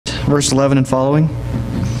verse 11 and following.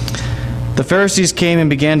 The Pharisees came and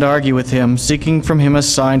began to argue with him, seeking from him a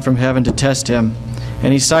sign from heaven to test him.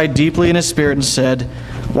 And he sighed deeply in his spirit and said,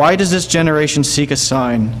 "Why does this generation seek a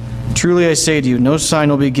sign? Truly I say to you, no sign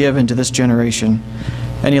will be given to this generation."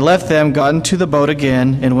 And he left them, got into the boat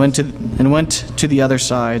again, and went to the other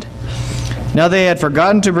side. Now they had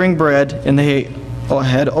forgotten to bring bread, and they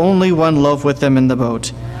had only one loaf with them in the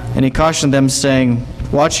boat. And he cautioned them, saying,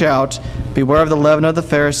 "Watch out, beware of the leaven of the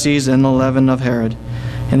Pharisees and the leaven of Herod."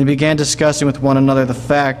 And they began discussing with one another the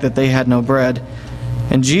fact that they had no bread.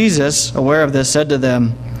 And Jesus, aware of this, said to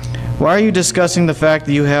them, "Why are you discussing the fact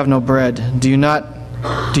that you have no bread? Do you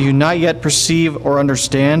not yet perceive or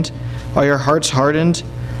understand? Are your hearts hardened?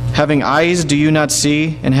 Having eyes, do you not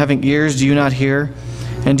see? And having ears, do you not hear?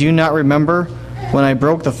 And do you not remember when I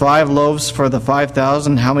broke the 5 loaves for the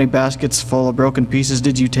 5,000, how many baskets full of broken pieces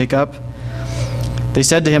did you take up?" They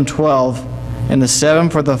said to him, 12, "And the 7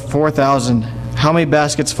 for the 4,000, how many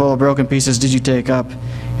baskets full of broken pieces did you take up?"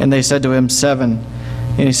 And they said to him, 7.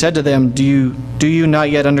 And he said to them, Do you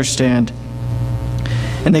not yet understand?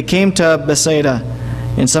 And they came to Bethsaida,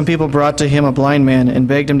 and some people brought to him a blind man and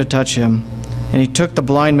begged him to touch him. And he took the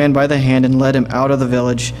blind man by the hand and led him out of the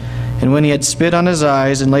village. And when he had spit on his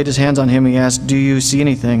eyes and laid his hands on him, he asked, "Do you see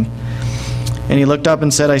anything?" And he looked up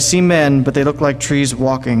and said, "I see men, but they look like trees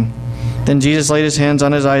walking." Then Jesus laid his hands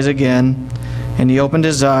on his eyes again, and he opened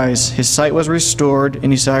his eyes. His sight was restored,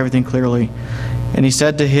 and he saw everything clearly. And he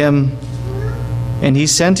said to him, and he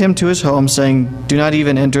sent him to his home, saying, "Do not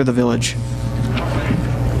even enter the village."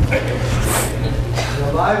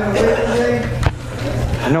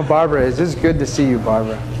 I know Barbara is. It's good to see you,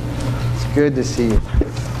 Barbara. It's good to see you.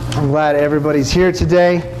 I'm glad everybody's here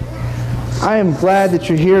today. I am glad that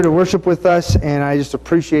you're here to worship with us, and I just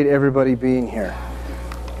appreciate everybody being here.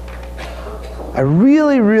 I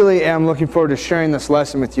really, really am looking forward to sharing this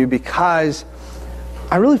lesson with you because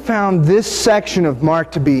I really found this section of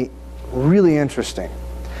Mark to be really interesting.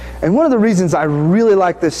 And one of the reasons I really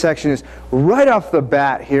like this section is right off the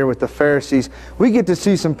bat here with the Pharisees, we get to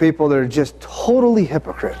see some people that are just totally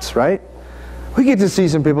hypocrites, right? We get to see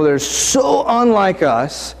some people that are so unlike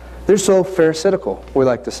us. They're so pharisaical, we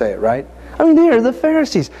like to say it, right? I mean, they are the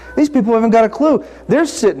Pharisees. These people haven't got a clue. They're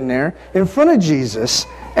sitting there in front of Jesus,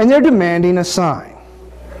 and they're demanding a sign.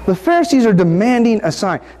 The Pharisees are demanding a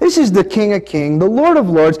sign. This is the King of Kings, the Lord of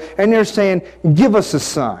Lords, and they're saying, "Give us a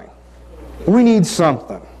sign. We need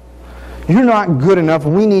something. You're not good enough.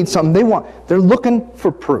 We need something." They're looking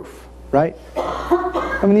for proof, right?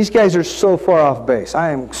 I mean, these guys are so far off base.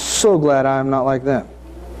 I am so glad I am not like them,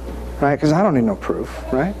 right? Because I don't need no proof,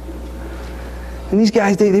 right? And these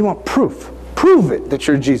guys, they want proof. Prove it that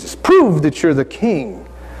you're Jesus. Prove that you're the King.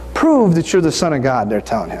 Prove that you're the Son of God, they're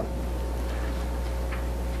telling him.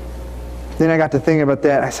 Then I got to thinking about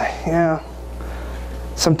that. I say, yeah,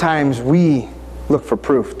 sometimes we look for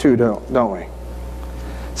proof too, don't we?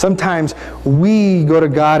 Sometimes we go to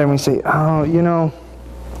God and we say, "Oh, you know,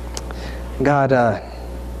 God,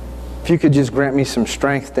 if you could just grant me some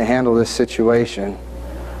strength to handle this situation."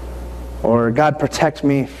 Or, "God, protect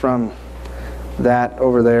me from that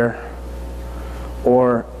over there."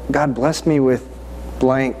 Or, "God, bless me with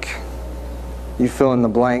blank." You fill in the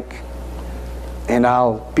blank. "And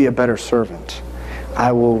I'll be a better servant.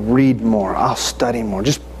 I will read more. I'll study more.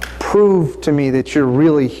 Just prove to me that you're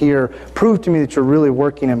really here. Prove to me that you're really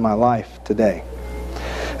working in my life today."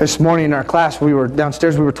 This morning in our class, we were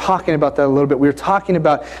downstairs, we were talking about that a little bit. We were talking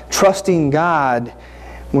about trusting God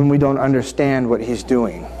when we don't understand what He's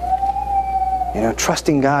doing. You know,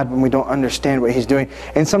 trusting God when we don't understand what He's doing.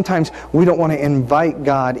 And sometimes we don't want to invite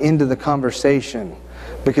God into the conversation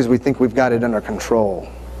because we think we've got it under control.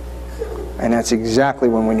 And that's exactly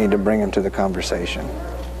when we need to bring Him to the conversation.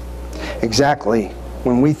 Exactly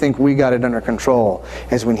when we think we got it under control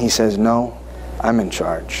is when He says, "No, I'm in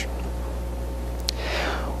charge."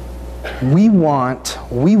 We want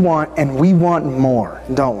more,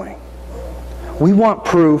 don't we? We want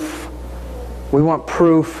proof,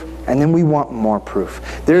 and then we want more proof.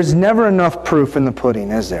 There's never enough proof in the pudding,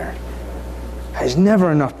 is there? There's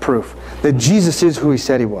never enough proof that Jesus is who He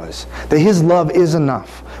said He was, that His love is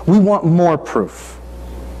enough. We want more proof.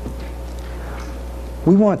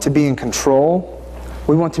 We want to be in control.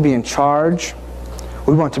 We want to be in charge.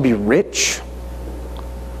 We want to be rich.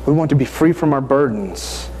 We want to be free from our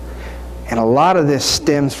burdens. And a lot of this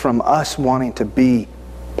stems from us wanting to be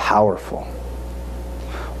powerful.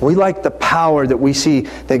 We like the power that we see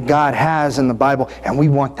that God has in the Bible, and we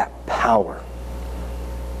want that power.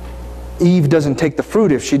 Eve doesn't take the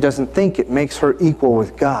fruit if she doesn't think it makes her equal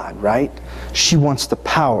with God, right? She wants the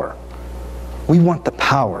power. We want the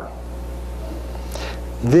power.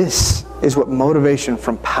 This is what motivation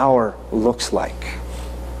from power looks like.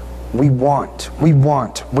 We want.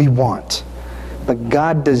 But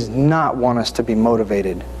God does not want us to be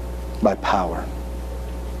motivated by power,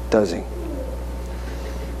 does He?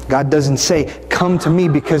 God doesn't say, come to me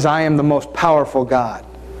because I am the most powerful God.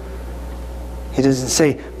 He doesn't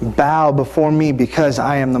say, bow before me because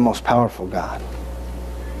I am the most powerful God.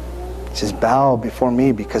 He says, bow before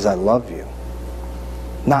me because I love you,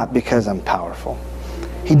 not because I'm powerful.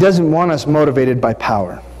 He doesn't want us motivated by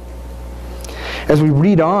power. As we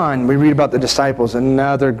read on, we read about the disciples,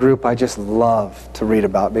 another group I just love to read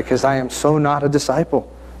about because I am so not a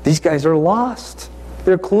disciple. These guys are lost.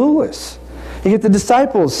 They're clueless. You get the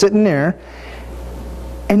disciples sitting there,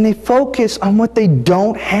 and they focus on what they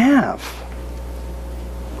don't have.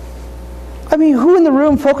 I mean, who in the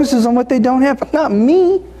room focuses on what they don't have? Not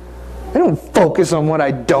me. I don't focus on what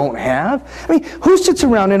I don't have. I mean, who sits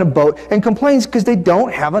around in a boat and complains because they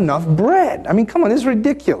don't have enough bread? I mean, come on, this is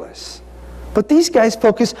ridiculous. But these guys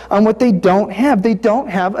focus on what they don't have. They don't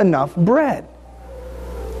have enough bread.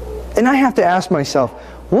 And I have to ask myself,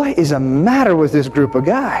 what is the matter with this group of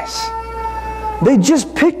guys? They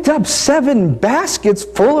just picked up 7 baskets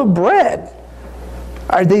full of bread.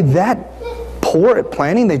 Are they that poor at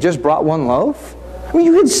planning they just brought 1 loaf? I mean,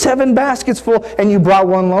 you had 7 baskets full and you brought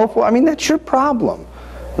 1 loaf? Well, I mean, that's your problem,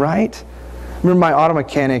 right? Remember my auto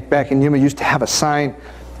mechanic back in Yuma used to have a sign.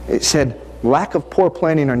 It said, lack of poor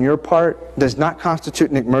planning on your part does not constitute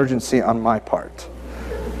an emergency on my part.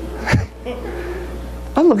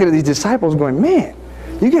 I'm looking at these disciples going, man,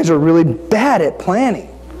 you guys are really bad at planning.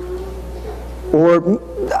 Or,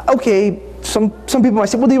 okay, some people might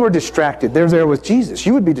say, well, they were distracted. They're there with Jesus.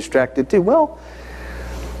 You would be distracted too. Well,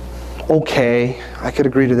 okay, I could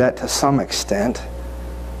agree to that to some extent.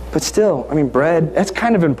 But still, I mean, bread, that's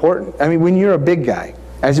kind of important. I mean, when you're a big guy,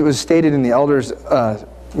 as it was stated in the elders'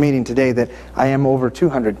 meeting today, that I am over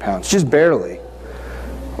 200 pounds, just barely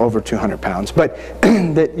over 200 pounds, but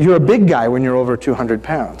that you're a big guy when you're over 200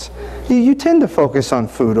 pounds. You tend to focus on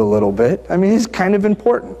food a little bit. I mean, it's kind of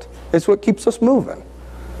important. It's what keeps us moving.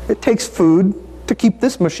 It takes food to keep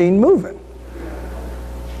this machine moving.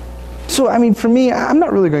 So, I mean, for me, I'm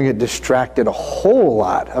not really going to get distracted a whole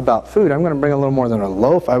lot about food. I'm going to bring a little more than a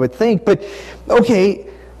loaf, I would think. But, okay,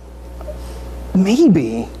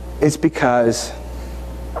 maybe it's because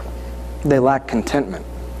they lack contentment.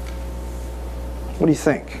 What do you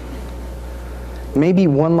think? Maybe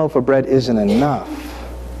 1 loaf of bread isn't enough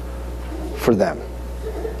for them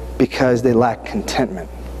because they lack contentment.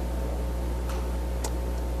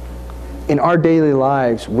 In our daily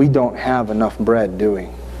lives, we don't have enough bread, do we?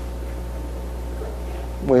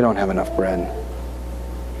 We don't have enough bread.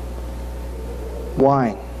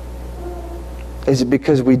 Why? Is it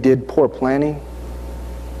because we did poor planning?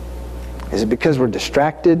 Is it because we're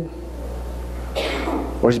distracted?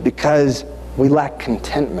 Or is it because we lack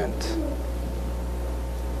contentment?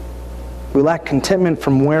 We lack contentment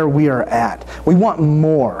from where we are at. We want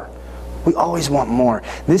more. We always want more.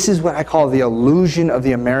 This is what I call the illusion of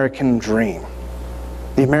the American dream.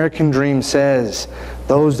 The American dream says,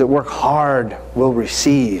 those that work hard will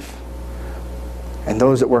receive, and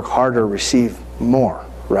those that work harder receive more,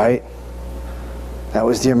 right? That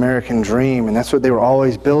was the American dream, and that's what they were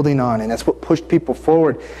always building on, and that's what pushed people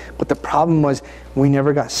forward. But the problem was, we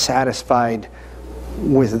never got satisfied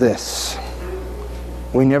with this.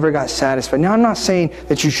 We never got satisfied. Now, I'm not saying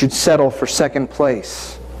that you should settle for second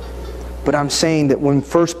place. But I'm saying that when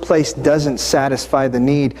first place doesn't satisfy the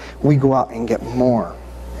need, we go out and get more.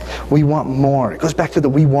 We want more. It goes back to the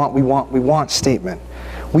we want statement.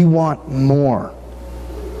 We want more.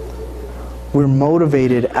 We're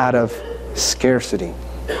motivated out of scarcity.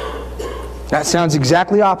 That sounds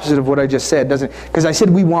exactly opposite of what I just said, doesn't it? Because I said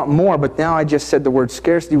we want more, but now I just said the word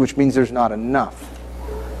scarcity, which means there's not enough.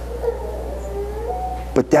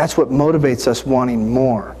 But that's what motivates us wanting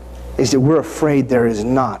more, is that we're afraid there is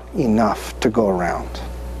not enough to go around.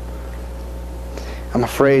 I'm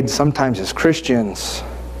afraid sometimes as Christians,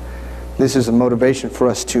 this is a motivation for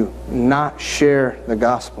us to not share the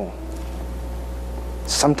gospel.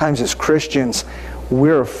 Sometimes as Christians,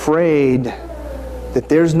 we're afraid that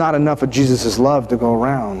there's not enough of Jesus' love to go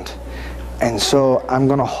around. And so I'm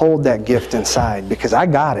going to hold that gift inside because I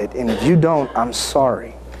got it. And if you don't, I'm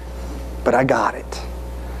sorry. But I got it.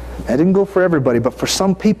 That didn't go for everybody, but for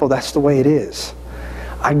some people, that's the way it is.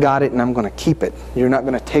 I got it and I'm going to keep it. You're not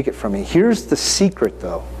going to take it from me. Here's the secret,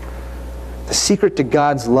 though. The secret to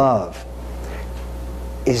God's love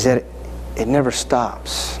is that it never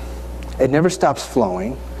stops. It never stops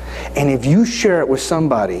flowing. And if you share it with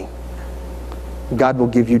somebody, God will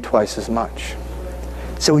give you twice as much.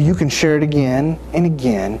 so you can share it again and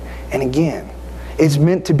again and again. It's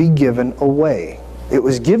meant to be given away. It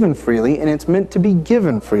was given freely, and it's meant to be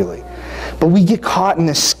given freely. But we get caught in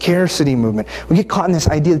this scarcity movement. We get caught in this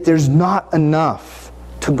idea that there's not enough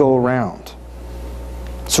to go around.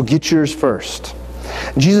 So get yours first.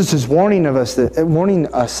 Jesus is warning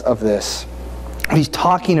us of this. He's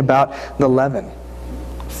talking about the leaven.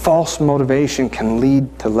 False motivation can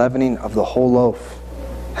lead to leavening of the whole loaf.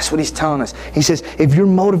 That's what he's telling us. He says, if you're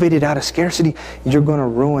motivated out of scarcity, you're going to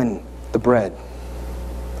ruin the bread.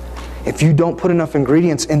 If you don't put enough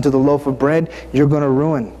ingredients into the loaf of bread, you're going to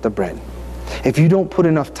ruin the bread. If you don't put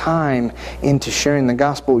enough time into sharing the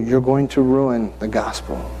gospel, you're going to ruin the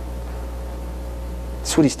gospel.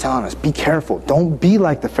 That's what he's telling us. Be careful. Don't be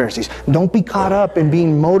like the Pharisees. Don't be caught up in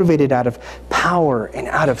being motivated out of power and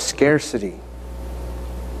out of scarcity.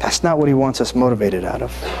 That's not what he wants us motivated out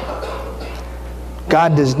of.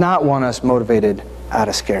 God does not want us motivated out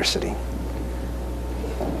of scarcity.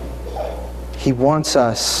 He wants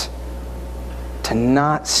us to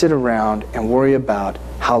not sit around and worry about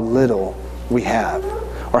how little we have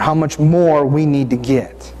or how much more we need to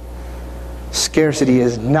get. Scarcity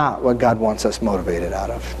is not what God wants us motivated out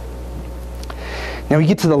of. Now we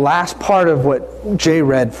get to the last part of what Jay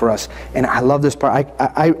read for us, and I love this part.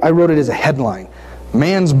 I wrote it as a headline.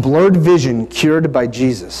 Man's blurred vision cured by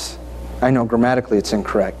Jesus. I know grammatically it's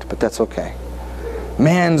incorrect, but that's okay.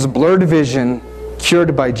 Man's blurred vision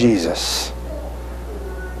cured by Jesus.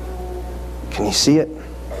 Can you see it?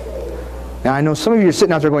 Now I know some of you are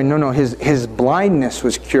sitting out there going, no, his blindness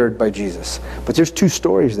was cured by Jesus. But there's two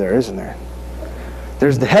stories there, isn't there?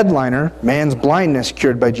 There's the headliner, man's blindness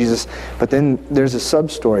cured by Jesus, but then there's a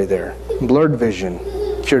sub-story there, blurred vision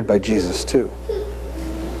cured by Jesus too.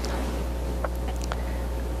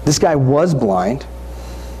 This guy was blind,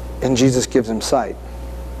 and Jesus gives him sight.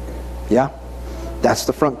 Yeah? That's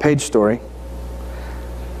the front page story.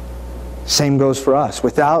 Same goes for us.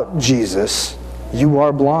 Without Jesus, you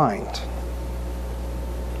are blind.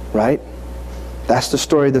 Right? That's the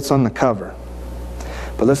story that's on the cover.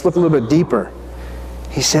 But let's look a little bit deeper.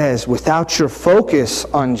 He says, without your focus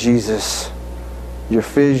on Jesus, your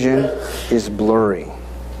vision is blurry.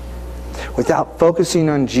 Without focusing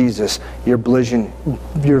on Jesus, your vision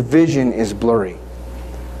is blurry.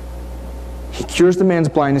 He cures the man's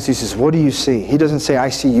blindness. He says, what do you see? He doesn't say, I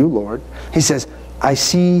see you, Lord. He says, I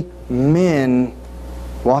see men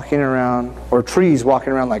walking around, or trees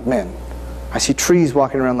walking around like men. I see trees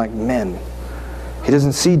walking around like men. He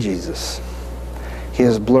doesn't see Jesus. He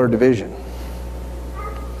has blurred vision.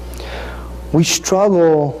 We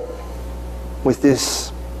struggle with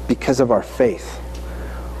this because of our faith.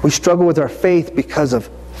 We struggle with our faith because of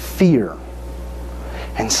fear.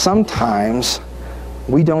 And sometimes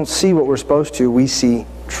we don't see what we're supposed to. We see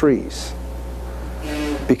trees.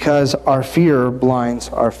 Because our fear blinds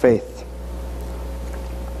our faith.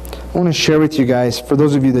 I want to share with you guys, for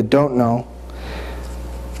those of you that don't know,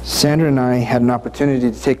 Sandra and I had an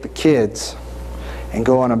opportunity to take the kids and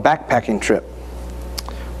go on a backpacking trip.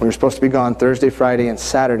 We were supposed to be gone Thursday, Friday, and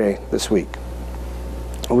Saturday this week.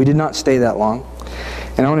 We did not stay that long.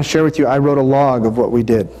 And I want to share with you, I wrote a log of what we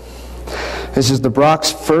did. This is the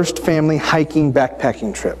Brock's first family hiking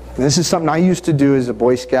backpacking trip. And this is something I used to do as a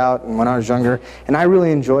Boy Scout and when I was younger, and I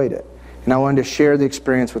really enjoyed it. And I wanted to share the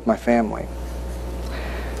experience with my family.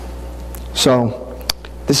 So,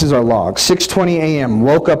 this is our log. 6:20 a.m.,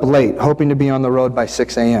 woke up late, hoping to be on the road by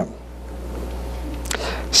 6 a.m.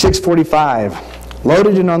 6:45,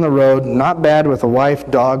 loaded and on the road, not bad with a wife,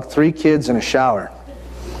 dog, 3 kids, and a shower.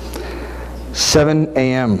 7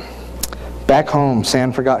 a.m., back home,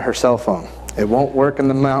 Sam forgot her cell phone. It won't work in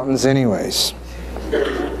the mountains anyways.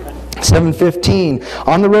 7:15,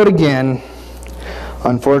 on the road again.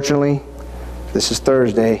 Unfortunately, this is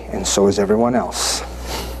Thursday, and so is everyone else.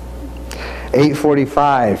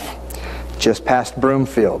 8:45, just past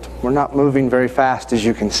Broomfield. We're not moving very fast, as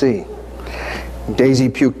you can see. Daisy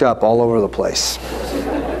puked up all over the place.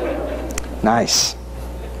 Nice.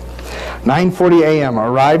 9:40 a.m.,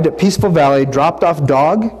 arrived at Peaceful Valley, dropped off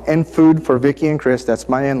dog and food for Vicki and Chris. That's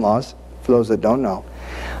my in-laws, for those that don't know.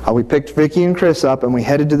 We picked Vicki and Chris up, and we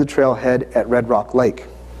headed to the trailhead at Red Rock Lake.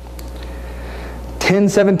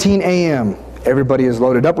 10:17 a.m., everybody is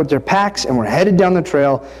loaded up with their packs, and we're headed down the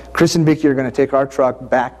trail. Chris and Vicki are going to take our truck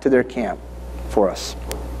back to their camp for us.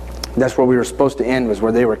 That's where we were supposed to end, was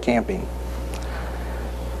where they were camping.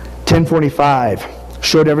 10:45,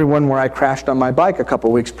 showed everyone where I crashed on my bike a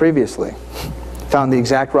couple weeks previously. Found the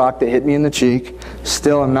exact rock that hit me in the cheek.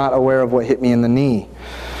 Still am not aware of what hit me in the knee.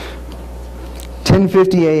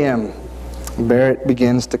 10:50 a.m., Barrett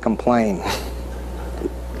begins to complain.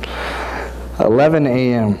 11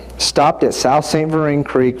 a.m. Stopped at South St. Verlaine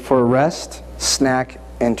Creek for a rest, snack,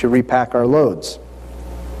 and to repack our loads.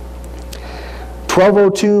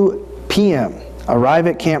 12:02 p.m. Arrive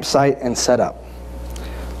at campsite and set up.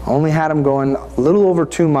 Only had them going a little over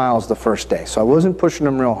 2 miles the first day, so I wasn't pushing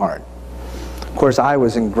them real hard. Of course, I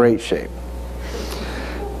was in great shape.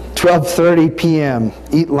 12:30 p.m.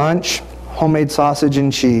 Eat lunch, homemade sausage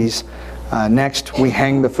and cheese. Next, we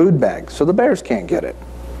hang the food bag so the bears can't get it.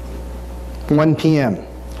 1 p.m.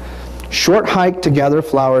 Short hike to gather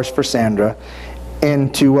flowers for Sandra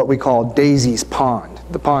into what we call Daisy's Pond.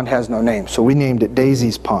 The pond has no name, so we named it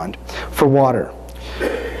Daisy's Pond for water.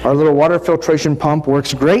 Our little water filtration pump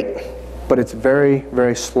works great, but it's very,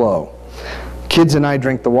 very slow. Kids and I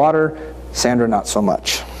drink the water, Sandra not so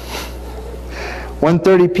much.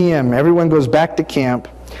 1:30 p.m. Everyone goes back to camp.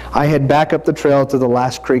 I head back up the trail to the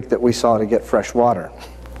last creek that we saw to get fresh water.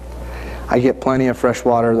 I get plenty of fresh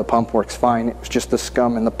water. The pump works fine. It was just the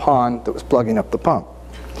scum in the pond that was plugging up the pump.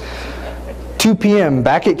 2 p.m.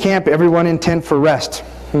 Back at camp, everyone in tent for rest.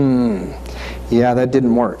 Yeah, that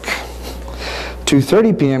didn't work.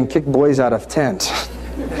 2:30 p.m. Kicked boys out of tent.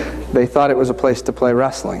 They thought it was a place to play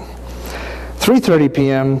wrestling. 3:30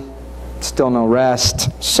 p.m. Still no rest.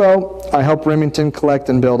 So I help Remington collect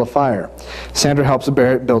and build a fire. Sandra helps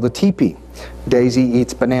Barrett build a teepee. Daisy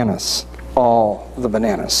eats bananas. All the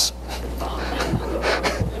bananas.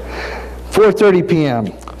 4:30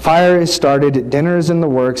 p.m. Fire is started, dinner is in the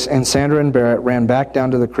works, and Sandra and Barrett ran back down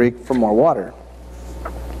to the creek for more water.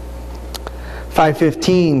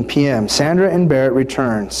 5:15 p.m. Sandra and Barrett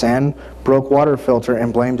returned. San broke water filter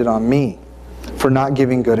and blamed it on me for not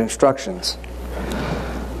giving good instructions.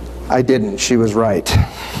 I didn't. She was right.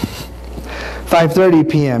 5:30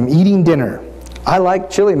 p.m. Eating dinner. I like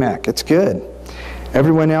chili mac. It's good.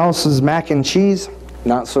 Everyone else's mac and cheese,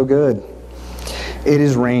 not so good. It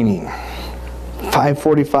is raining.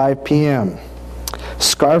 5:45 p.m.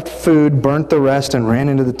 Scarfed food, burnt the rest, and ran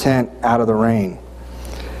into the tent out of the rain.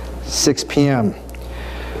 6 p.m.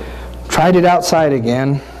 Tried it outside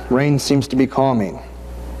again. Rain seems to be calming.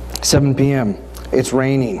 7 p.m. It's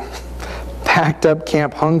raining. Packed up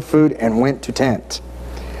camp, hung food, and went to tent.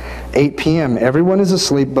 8 p.m. Everyone is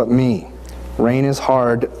asleep but me. Rain is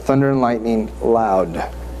hard, thunder and lightning loud.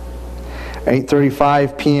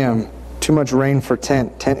 8:35 p.m. Too much rain for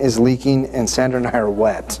tent. Tent is leaking and Sandra and I are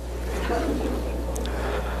wet.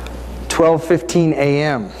 12:15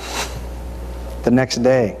 a.m. the next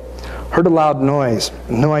day. Heard a loud noise.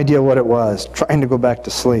 No idea what it was. Trying to go back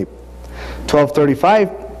to sleep.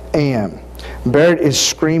 12:35 a.m. Barrett is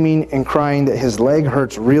screaming and crying that his leg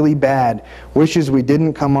hurts really bad. Wishes we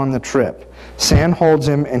didn't come on the trip. San holds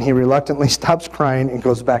him and he reluctantly stops crying and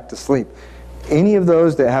goes back to sleep. Any of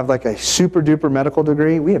those that have like a super duper medical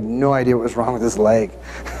degree, we have no idea what was wrong with his leg.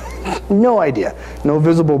 No idea. No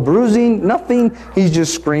visible bruising, nothing. He's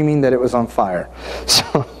just screaming that it was on fire.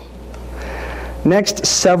 So, next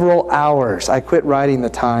several hours, I quit writing the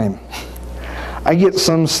time. I get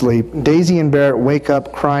some sleep. Daisy and Barrett wake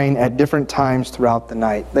up crying at different times throughout the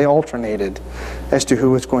night. They alternated as to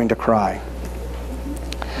who was going to cry.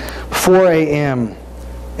 4 a.m.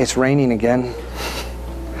 It's raining again.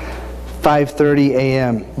 5:30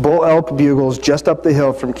 a.m. Bull elk bugles just up the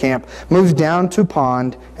hill from camp, moves down to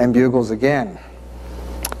pond and bugles again.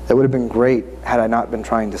 That would have been great had I not been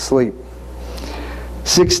trying to sleep.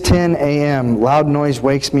 6:10 a.m. Loud noise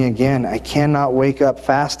wakes me again. I cannot wake up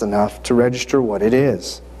fast enough to register what it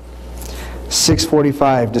is.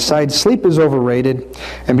 6:45. Decide sleep is overrated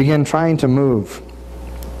and begin trying to move.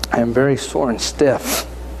 I am very sore and stiff.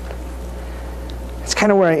 It's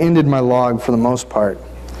kind of where I ended my log for the most part.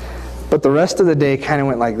 But the rest of the day kind of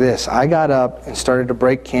went like this. I got up and started to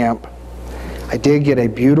break camp. I did get a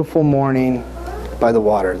beautiful morning by the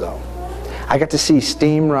water though. I got to see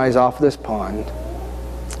steam rise off this pond.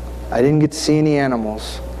 I didn't get to see any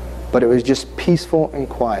animals, but it was just peaceful and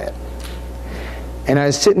quiet. And I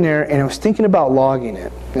was sitting there and I was thinking about logging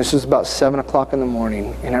it. This was about 7 o'clock in the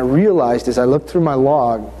morning. And I realized as I looked through my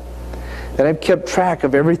log that I've kept track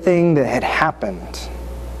of everything that had happened.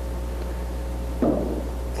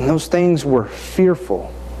 And those things were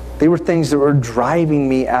fearful. They were things that were driving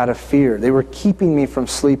me out of fear. They were keeping me from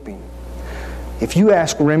sleeping. If you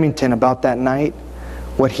ask Remington about that night,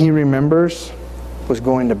 what he remembers was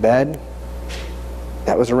going to bed.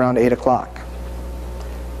 That was around 8 o'clock.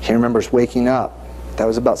 He remembers waking up. That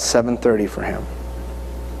was about 7:30 for him.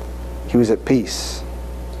 He was at peace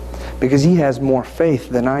because he has more faith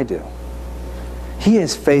than I do. He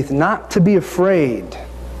has faith not to be afraid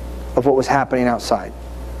of what was happening outside.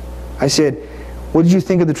 I said, "What did you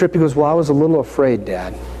think of the trip?" He goes, "Well, I was a little afraid,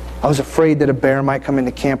 Dad." I was afraid that a bear might come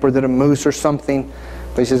into camp or that a moose or something.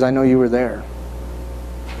 But he says, I know you were there.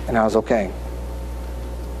 And I was okay.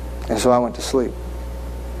 And so I went to sleep.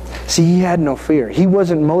 See, he had no fear. He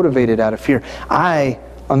wasn't motivated out of fear. I,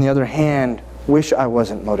 on the other hand, wish I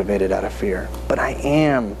wasn't motivated out of fear. But I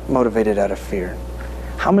am motivated out of fear.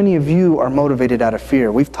 How many of you are motivated out of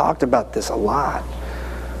fear? We've talked about this a lot.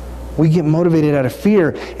 We get motivated out of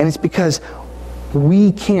fear, and it's because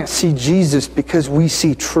we can't see Jesus because we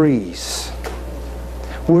see trees.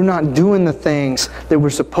 We're not doing the things that we're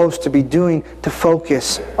supposed to be doing to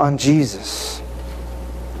focus on Jesus.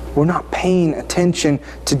 We're not paying attention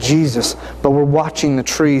to Jesus, but we're watching the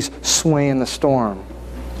trees sway in the storm.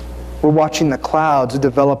 We're watching the clouds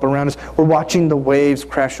develop around us. We're watching the waves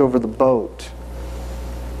crash over the boat.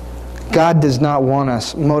 God does not want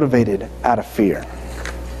us motivated out of fear.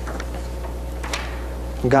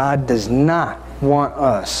 God does not want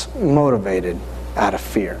us motivated out of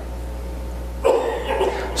fear.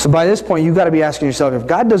 So by this point, you've got to be asking yourself, if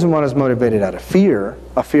God doesn't want us motivated out of fear,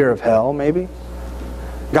 a fear of hell maybe,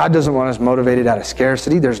 God doesn't want us motivated out of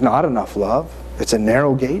scarcity, there's not enough love, it's a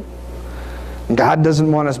narrow gate. God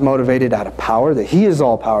doesn't want us motivated out of power, that He is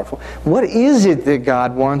all-powerful. What is it that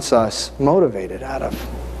God wants us motivated out of?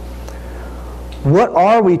 What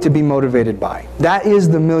are we to be motivated by? That is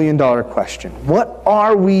the million-dollar question. What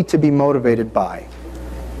are we to be motivated by?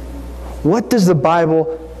 What does the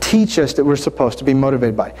Bible teach us that we're supposed to be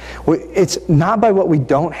motivated by? It's not by what we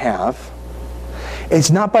don't have. It's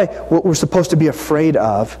not by what we're supposed to be afraid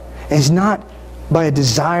of. It's not by a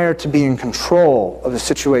desire to be in control of the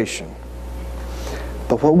situation.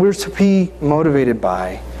 But what we're to be motivated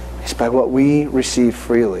by is by what we receive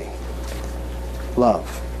freely.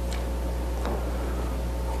 Love.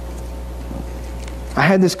 I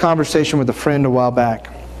had this conversation with a friend a while back,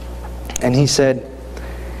 and he said,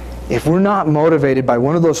 if we're not motivated by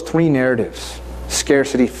one of those three narratives,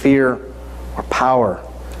 scarcity, fear, or power,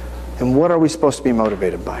 then what are we supposed to be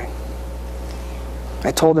motivated by?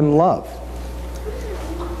 I told him love.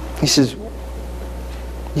 He says,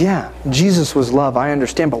 yeah, Jesus was love, I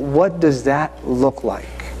understand, but what does that look like?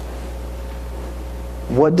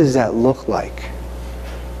 What does that look like?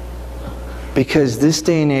 Because this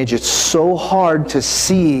day and age, it's so hard to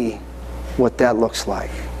see what that looks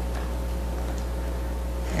like.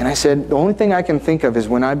 And I said, the only thing I can think of is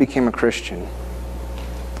when I became a Christian.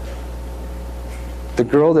 The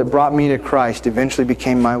girl that brought me to Christ eventually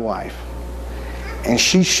became my wife. And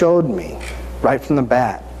she showed me, right from the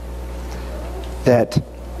bat, that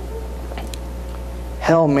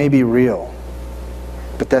hell may be real,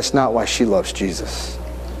 but that's not why she loves Jesus.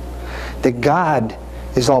 That God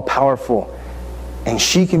is all-powerful, and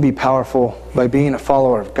she can be powerful by being a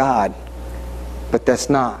follower of God, but that's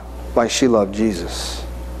not why she loved Jesus.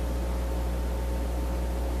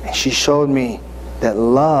 And she showed me that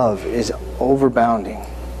love is overbounding.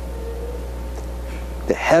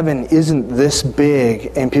 That heaven isn't this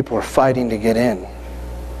big and people are fighting to get in.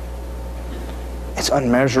 It's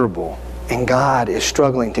unmeasurable, and God is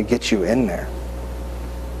struggling to get you in there.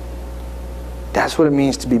 That's what it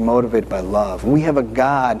means to be motivated by love. We have a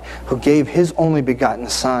God who gave His only begotten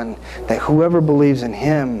Son, that whoever believes in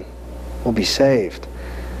Him will be saved.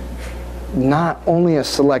 Not only a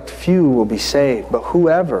select few will be saved, but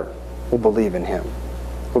whoever will believe in Him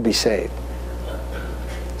will be saved.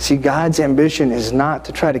 See, God's ambition is not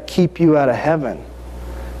to try to keep you out of heaven.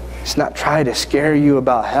 It's not try to scare you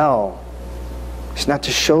about hell. It's not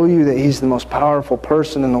to show you that He's the most powerful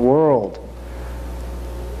person in the world.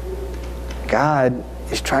 God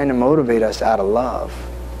is trying to motivate us out of love.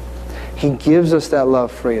 He gives us that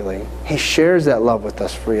love freely. He shares that love with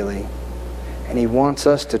us freely. And He wants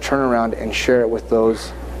us to turn around and share it with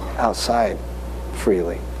those outside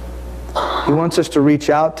freely. He wants us to reach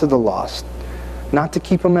out to the lost, not to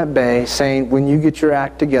keep them at bay, saying, when you get your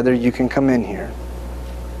act together, you can come in here.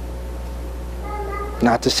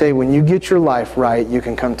 Not to say, when you get your life right, you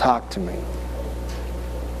can come talk to me.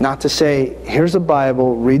 Not to say, here's a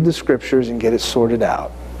Bible, read the Scriptures and get it sorted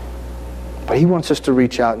out. But He wants us to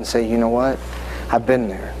reach out and say, you know what? I've been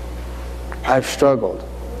there. I've struggled.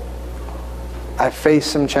 I've faced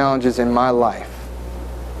some challenges in my life.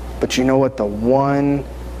 But you know what? The one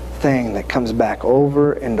thing that comes back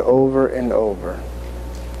over and over and over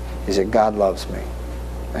is that God loves me.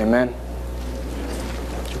 Amen?